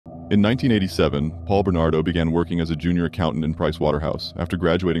In 1987, Paul Bernardo began working as a junior accountant in Price Waterhouse after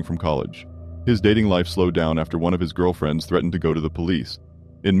graduating from college. His dating life slowed down after one of his girlfriends threatened to go to the police.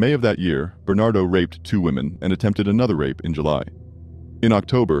 In May of that year, Bernardo raped 2 women and attempted another rape in July. In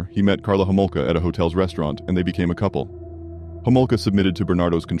October, he met Karla Homolka at a hotel's restaurant and they became a couple. Homolka submitted to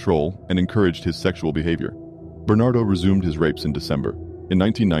Bernardo's control and encouraged his sexual behavior. Bernardo resumed his rapes in December. In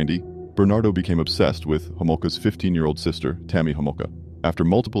 1990, Bernardo became obsessed with Homolka's 15-year-old sister, Tammy Homolka. After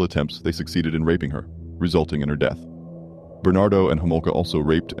multiple attempts, they succeeded in raping her, resulting in her death. Bernardo and Homolka also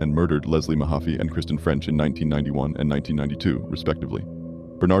raped and murdered Leslie Mahaffey and Kristen French in 1991 and 1992, respectively.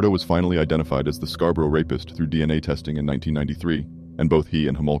 Bernardo was finally identified as the Scarborough rapist through DNA testing in 1993, and both he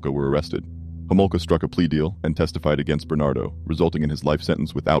and Homolka were arrested. Homolka struck a plea deal and testified against Bernardo, resulting in his life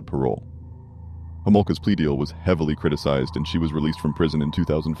sentence without parole. Homolka's plea deal was heavily criticized and she was released from prison in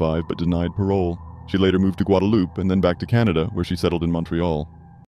 2005 but denied parole. She later moved to Guadeloupe and then back to Canada, where she settled in Montreal.